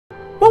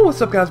Well,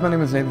 what's up guys, my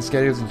name is Nathan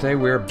Skadios and today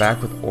we're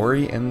back with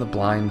Ori and the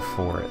Blind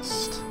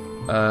Forest.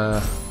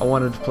 I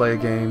wanted to play a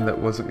game that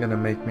wasn't going to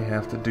make me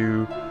have to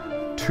do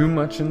too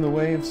much in the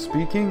way of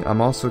speaking.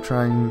 I'm also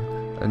trying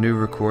a new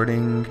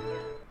recording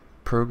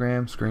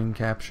program, screen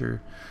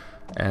capture,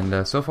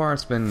 and so far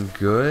it's been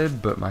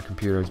good, but my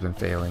computer has been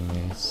failing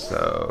me,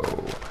 so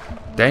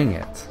dang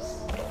it.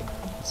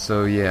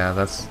 So yeah,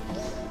 this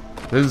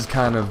is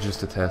kind of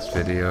just a test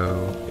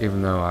video,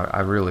 even though I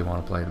really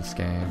want to play this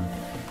game.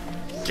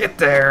 Get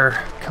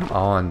there! Come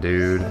on,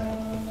 dude.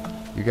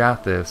 You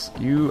got this.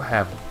 You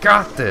have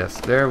got this!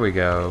 There we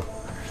go.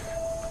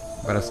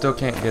 But I still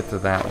can't get to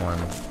that one.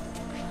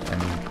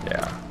 And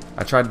yeah,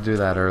 I tried to do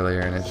that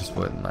earlier and it just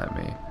wouldn't let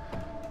me.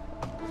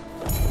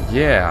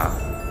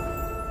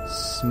 Yeah.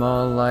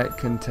 Small light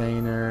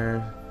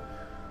container.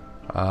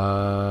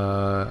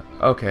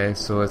 Okay,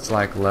 so it's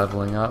like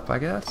leveling up, I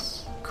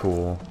guess?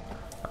 Cool.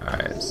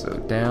 Alright, so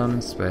down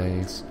in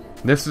space.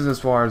 This is as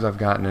far as I've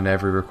gotten in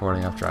every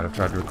recording I've tried. I've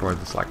tried to record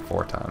this like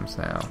 4 times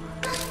now.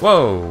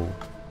 Whoa!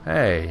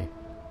 Hey.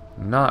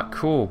 Not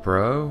cool,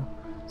 bro.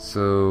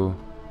 So,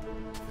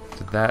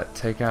 did that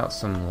take out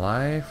some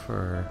life,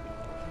 or...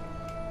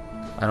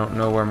 I don't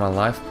know where my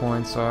life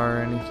points are or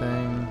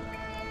anything.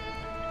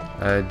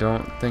 I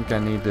don't think I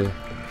need to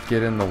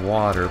get in the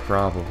water,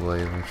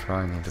 probably, which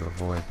I need to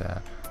avoid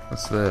that.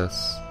 What's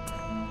this?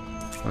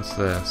 What's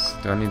this?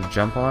 Do I need to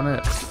jump on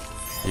it?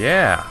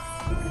 Yeah!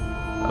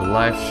 A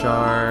life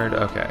shard.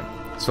 Okay,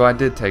 so I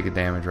did take a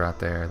damage right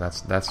there.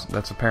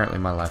 That's apparently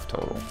my life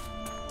total.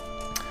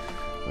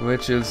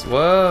 Which is,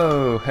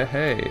 whoa,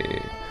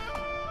 hey.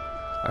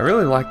 I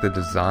really like the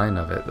design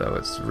of it though.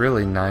 It's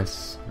really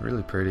nice,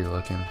 really pretty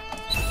looking.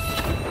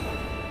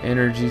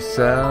 Energy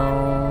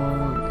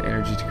cell,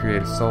 energy to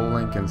create a soul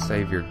link and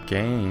save your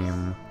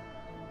game.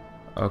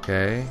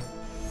 Okay.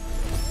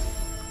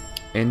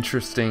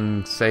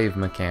 Interesting save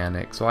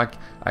mechanic. So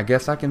I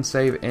guess I can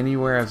save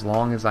anywhere as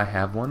long as I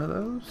have one of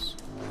those?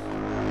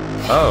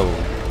 Oh.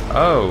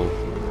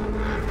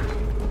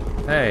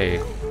 Hey.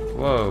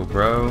 Whoa,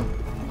 bro.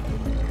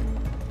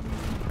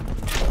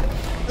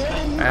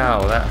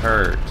 Ow, that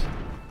hurt.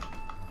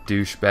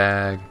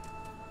 Douchebag.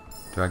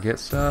 Do I get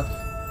stuff?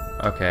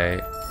 Okay.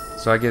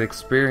 So I get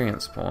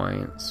experience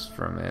points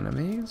from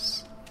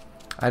enemies.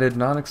 I did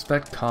not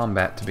expect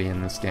combat to be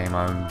in this game.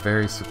 I'm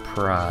very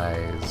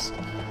surprised.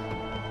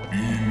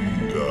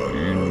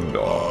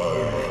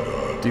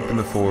 Deep in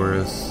the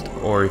forest,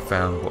 Ori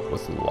found what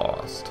was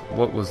lost.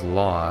 What was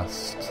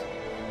lost?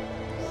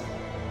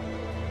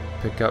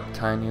 Pick up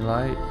tiny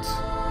light.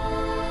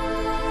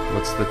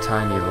 What's the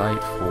tiny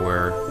light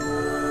for?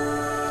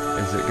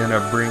 Is it gonna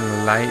bring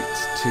light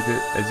to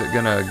the... Is it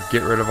gonna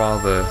get rid of all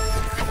the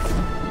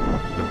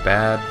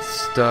bad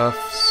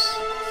stuffs?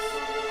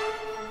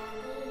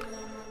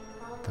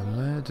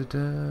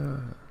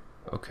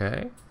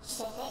 Okay.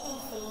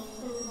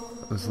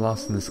 Was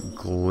lost in this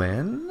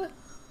glen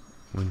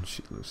when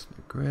she loosened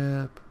her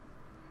grip.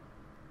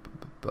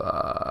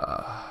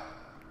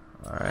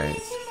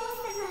 Alright.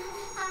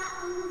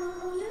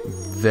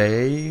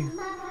 They?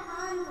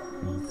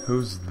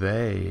 Who's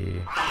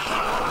they?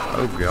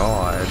 Oh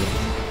god.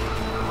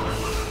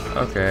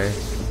 Okay.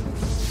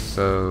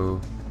 So.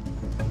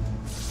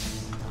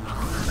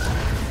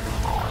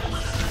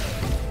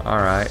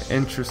 Alright,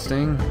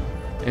 interesting.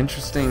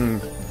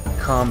 Interesting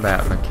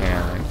combat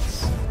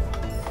mechanics.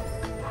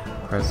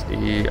 Press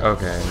E.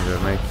 Okay, to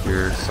make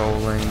your soul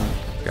link.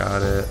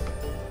 Got it.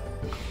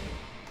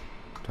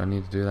 Do I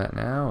need to do that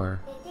now, or?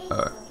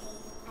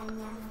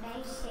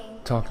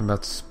 Talking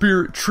about the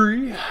spirit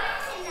tree.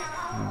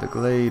 The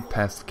glade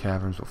past the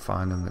caverns will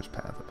find them. There's a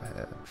path up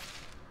ahead.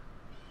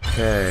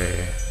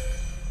 Okay.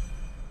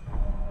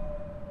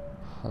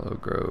 Hollow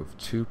Grove,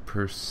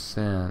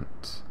 2%.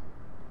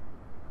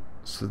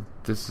 So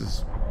this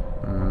is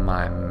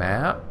my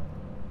map.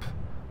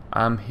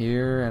 I'm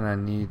here and I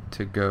need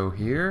to go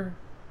here.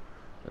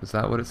 Is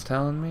that what it's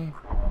telling me?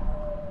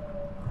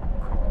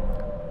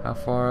 How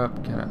far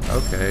up can I...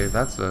 Okay,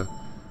 that's a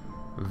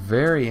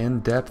very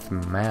in-depth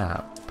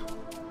map.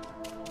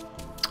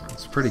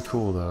 It's pretty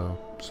cool though.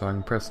 So I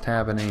can press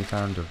tab at any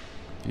time to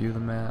view the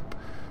map.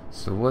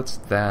 So what's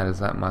that? Is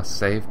that my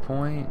save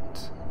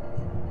point?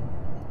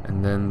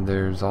 And then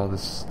there's all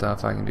this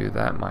stuff I can do.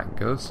 That might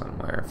go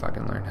somewhere if I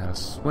can learn how to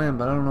swim,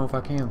 but I don't know if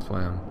I can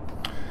swim.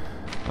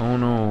 Oh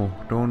no,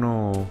 don't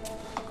know.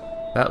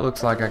 That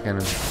looks like I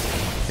can...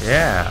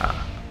 Yeah!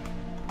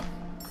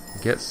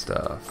 Get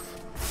stuff.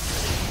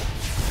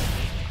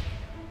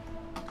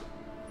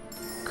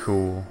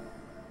 Cool.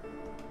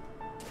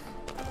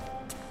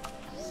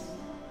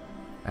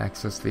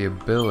 Access the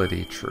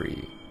ability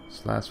tree.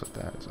 So that's what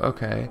that is.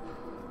 Okay.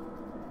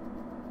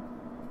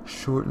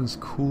 Shortens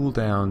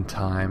cooldown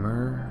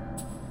timer.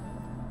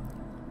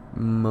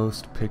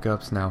 Most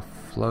pickups now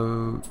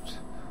float.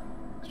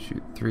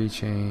 Shoot 3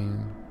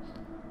 chain.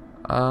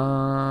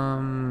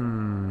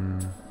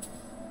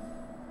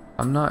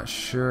 I'm not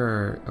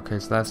sure. Okay,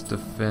 so that's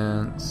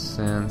defense,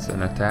 sense,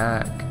 and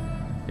attack.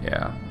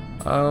 Yeah.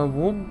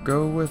 We'll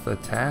go with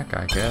attack,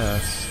 I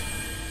guess.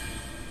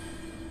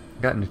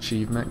 Got an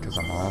achievement because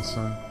I'm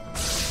awesome.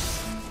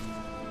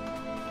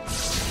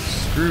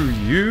 Screw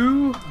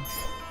you!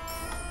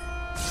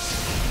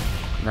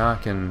 Now I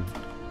can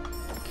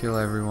kill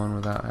everyone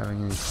without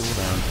having any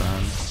cooldown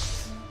time.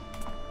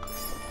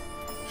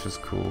 Which is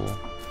cool.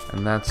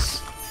 And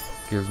that's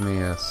gives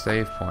me a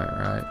save point,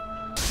 right?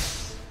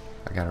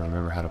 I gotta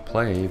remember how to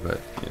play, but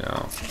you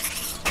know.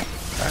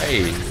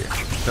 Hey!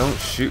 Don't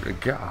shoot a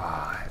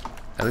god.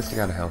 At least I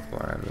got a health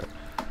bar out of it.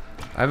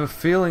 I have a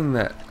feeling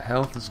that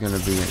health is gonna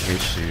be an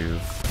issue.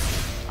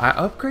 I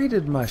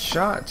upgraded my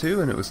shot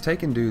too, and it was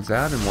taking dudes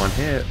out in one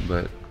hit,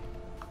 but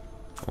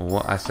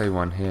well, I say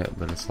one hit,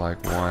 but it's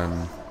like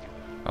one.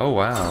 Oh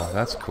wow,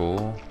 that's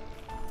cool.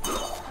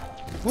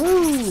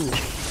 Woo!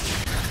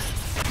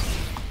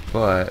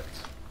 But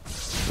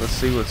let's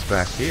see what's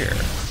back here.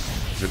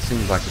 It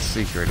seems like a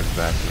secret is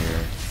back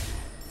here.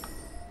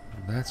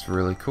 That's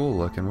really cool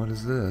looking. What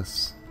is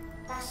this?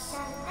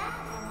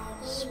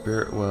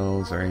 Spirit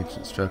wells are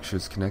ancient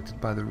structures connected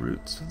by the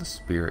roots of the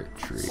spirit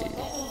tree.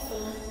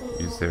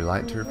 Use their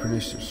light to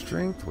replenish your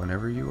strength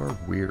whenever you are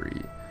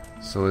weary.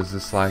 So is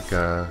this like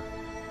a...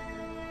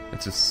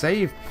 It's a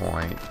save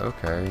point,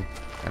 okay.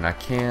 And I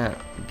can't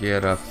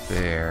get up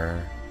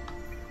there,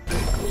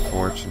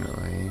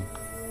 unfortunately.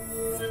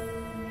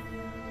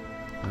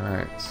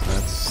 Alright, so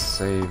let's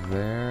save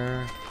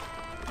there.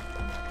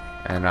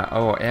 And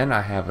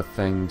I have a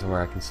thing to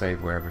where I can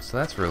save wherever, so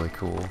that's really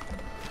cool.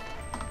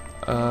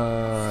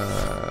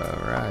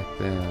 Right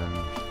then.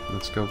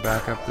 Let's go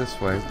back up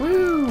this way.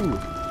 Woo!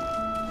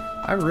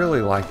 I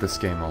really like this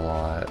game a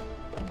lot.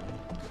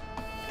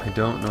 I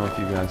don't know if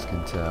you guys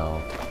can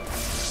tell.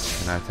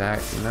 Can I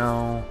attack?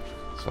 No.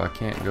 So I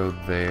can't go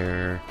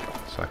there.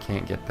 So I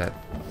can't get that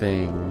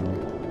thing.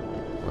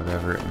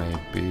 Whatever it may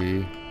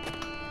be.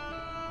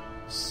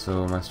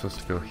 So am I supposed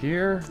to go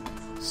here?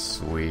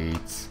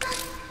 Sweet.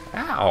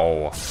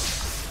 Ow!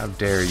 How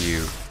dare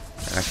you.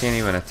 And I can't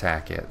even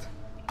attack it.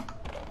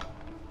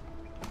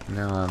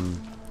 Now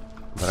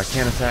but I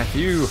can't attack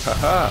you!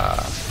 Haha!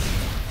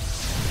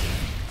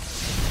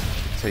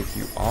 Take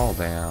you all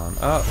down.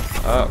 Up,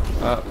 up,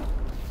 up.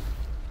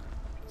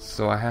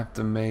 So I have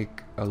to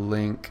make a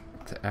link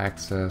to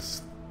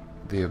access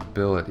the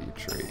ability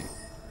tree.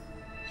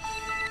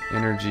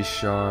 Energy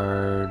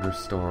shard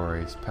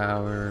restores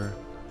power.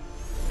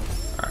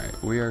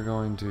 Alright, we are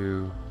going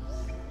to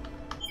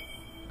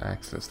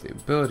access the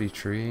ability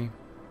tree.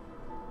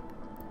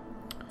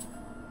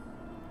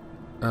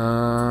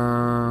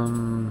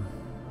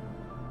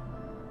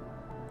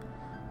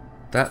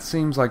 That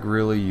seems like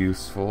really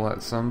useful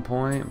at some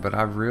point, but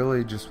I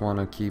really just want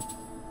to keep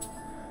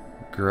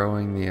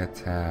growing the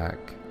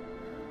attack.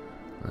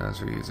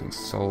 As we're using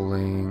soul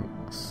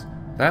links.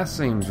 That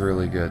seems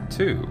really good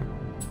too.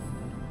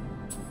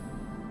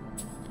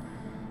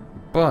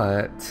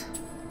 But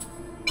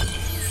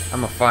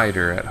I'm a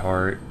fighter at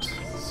heart,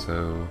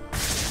 so...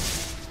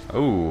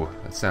 Oh,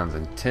 that sounds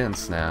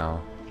intense now.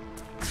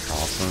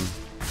 Awesome.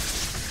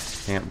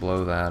 Can't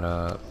blow that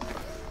up.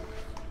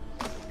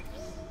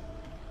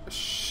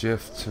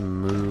 Shift to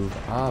move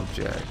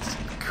objects.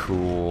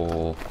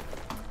 Cool.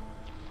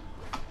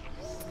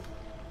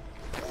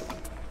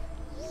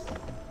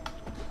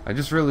 I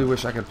just really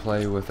wish I could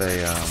play with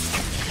a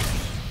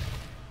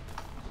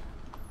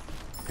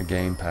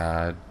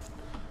gamepad,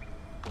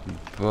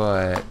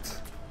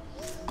 but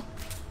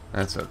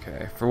that's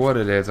okay. For what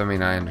it is, I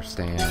mean, I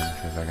understand,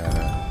 because I got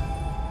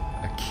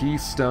a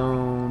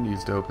keystone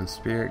used to open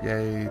spirit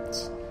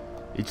gates.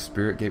 Each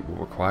spirit gate will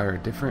require a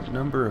different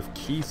number of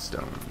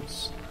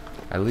keystones.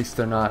 At least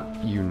they're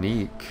not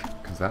unique,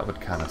 because that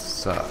would kind of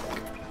suck.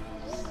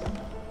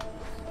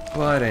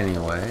 But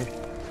anyway,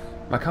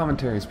 my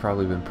commentary's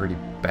probably been pretty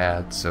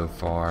bad so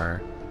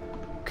far,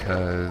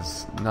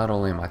 because not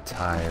only am I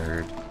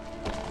tired,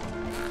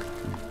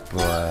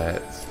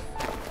 but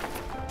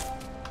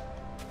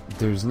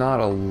there's not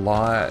a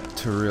lot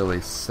to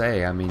really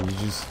say. I mean,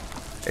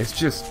 it's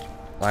just,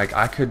 like,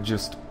 I could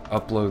just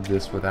upload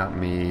this without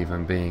me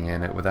even being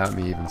in it, without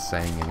me even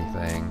saying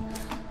anything.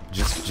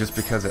 Just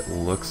because it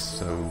looks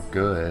so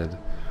good.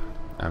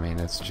 I mean,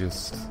 it's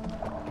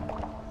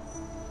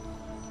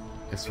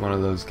one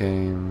of those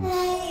games.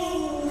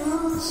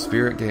 The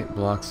spirit gate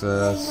blocks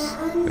us.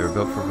 They were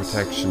built for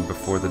protection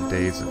before the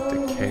days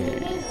of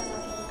decay.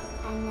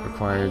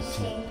 Required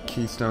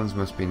keystones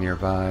must be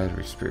nearby. To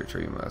reach spirit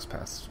tree, you must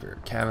pass the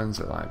spirit cabins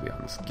that lie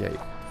beyond this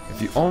gate.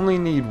 If you only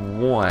need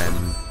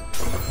one,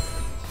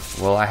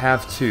 well, I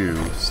have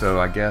two, so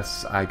I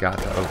guess I got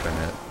to open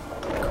it.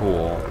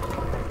 Cool.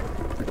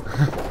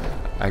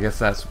 I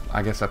guess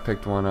I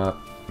picked one up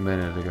a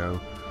minute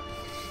ago.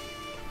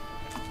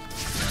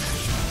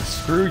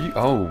 Screw you.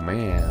 Oh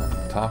man,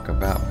 talk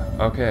about.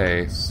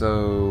 Okay,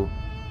 so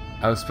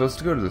I was supposed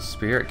to go to the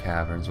spirit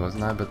caverns,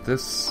 wasn't I? But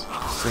this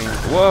seems.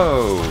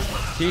 Whoa!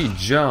 He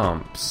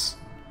jumps.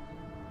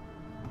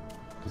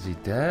 Is he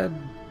dead?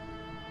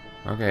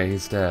 Okay,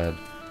 he's dead.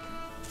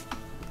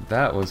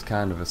 That was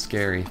kind of a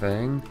scary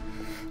thing.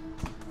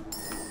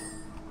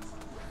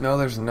 No,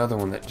 there's another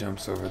one that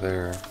jumps over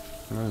there.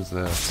 What is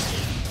this?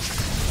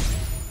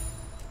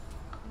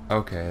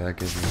 Okay, that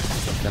gives me...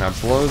 Can I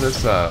blow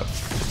this up?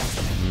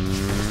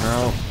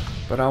 No.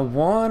 But I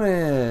want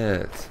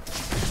it!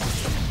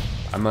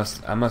 I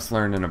must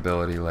learn an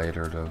ability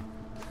later to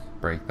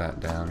break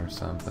that down or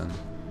something.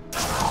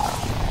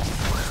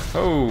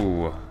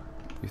 Oh!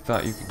 You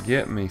thought you could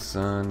get me,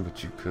 son,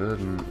 but you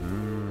couldn't.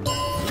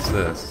 What's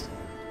this?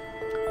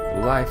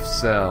 Life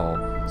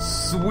cell.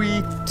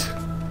 Sweet!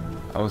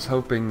 I was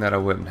hoping that I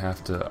wouldn't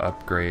have to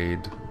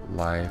upgrade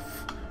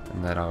life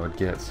and that I would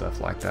get stuff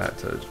like that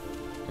to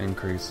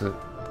increase it.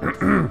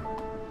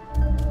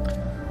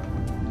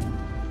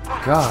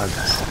 God.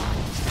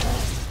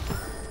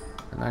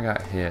 And I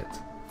got hit.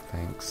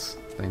 Thanks.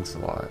 Thanks a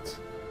lot.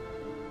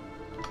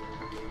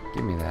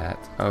 Give me that.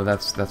 Oh,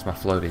 that's my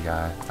floaty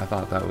guy. I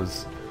thought that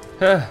was...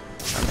 I'm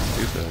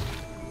stupid.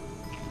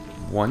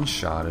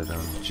 One-shotted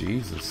him.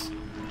 Jesus.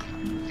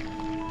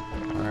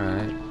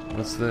 Alright.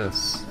 What's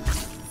this?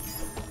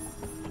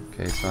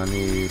 Okay, so I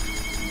need...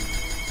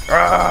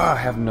 Ah! I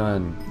have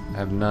none. I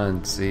have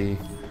none, see?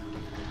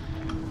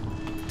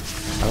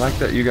 I like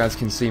that you guys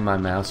can see my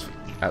mouse,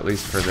 at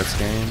least for this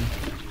game.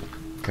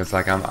 Because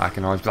like I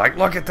can always be like,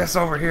 look at this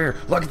over here!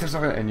 Look at this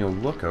over there! And you'll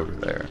look over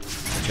there.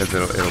 Because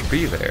it'll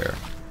be there.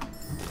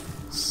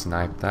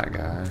 Snipe that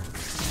guy.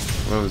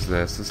 What was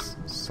this? This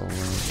solo.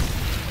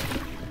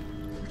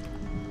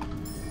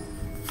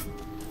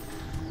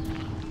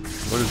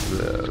 What is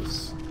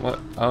this? What?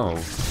 Oh.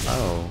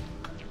 Oh.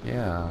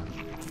 Yeah.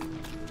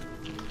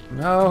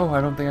 No, I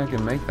don't think I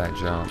can make that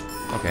jump.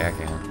 Okay, I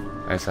can.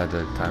 I just had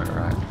to time it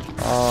right.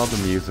 Oh, the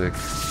music.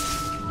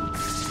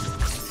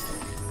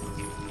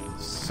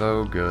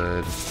 So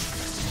good.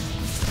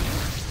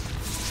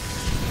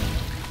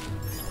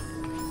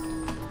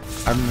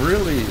 I'm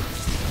really...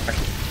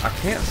 I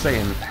can't say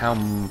how...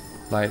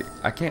 Like,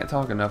 I can't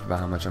talk enough about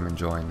how much I'm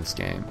enjoying this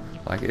game.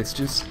 Like, it's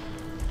just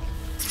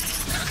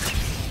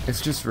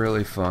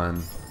really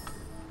fun.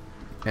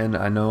 And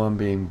I know I'm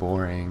being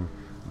boring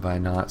by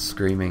not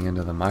screaming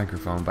into the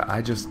microphone, but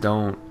I just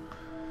don't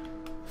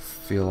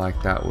feel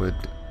like that would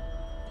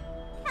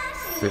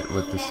fit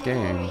with this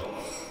game.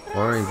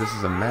 Ori, this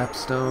is a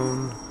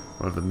mapstone,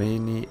 one of the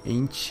many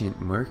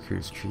ancient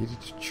markers created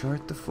to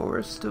chart the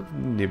forest of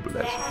Nibble.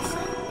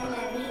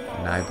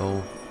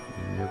 Nibble?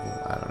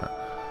 Nibble? I don't know.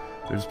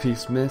 There's a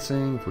piece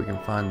missing. If we can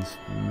find this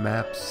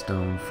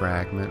mapstone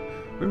fragment,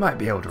 we might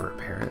be able to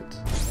repair it.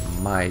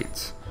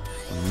 Might.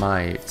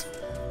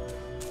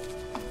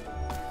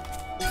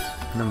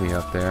 Let me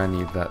up there. I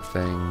need that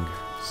thing.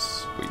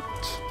 Sweet.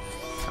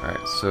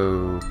 Alright,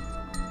 so...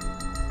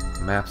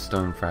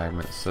 Mapstone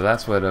fragments. So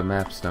that's what a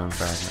mapstone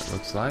fragment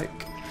looks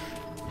like.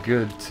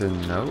 Good to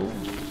know.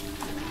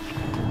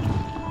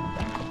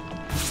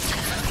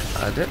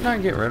 Didn't I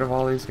get rid of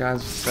all these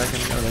guys a second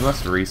ago? They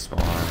must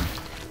respawn.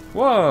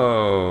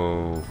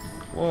 Whoa!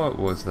 What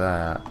was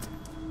that?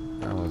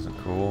 That wasn't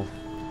cool.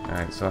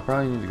 Alright, so I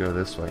probably need to go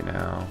this way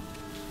now.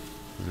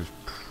 There's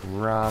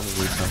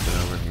probably something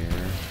over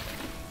here.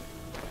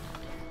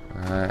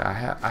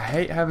 I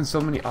hate having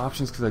so many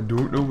options because I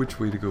don't know which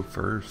way to go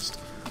first.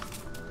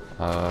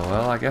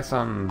 Well, I guess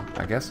I'm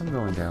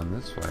going down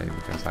this way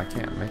because I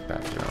can't make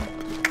that jump.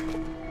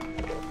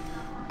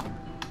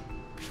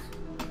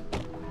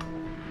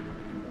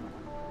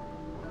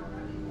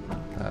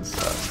 That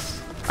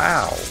sucks.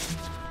 Ow!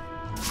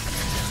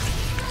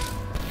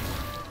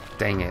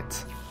 Dang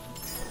it.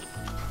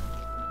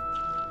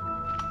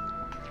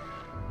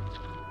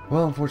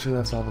 Well, unfortunately,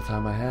 that's all the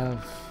time I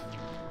have.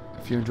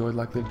 If you enjoyed,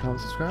 like, leave a comment,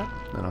 subscribe,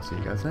 and I'll see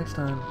you guys next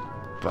time.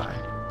 Bye.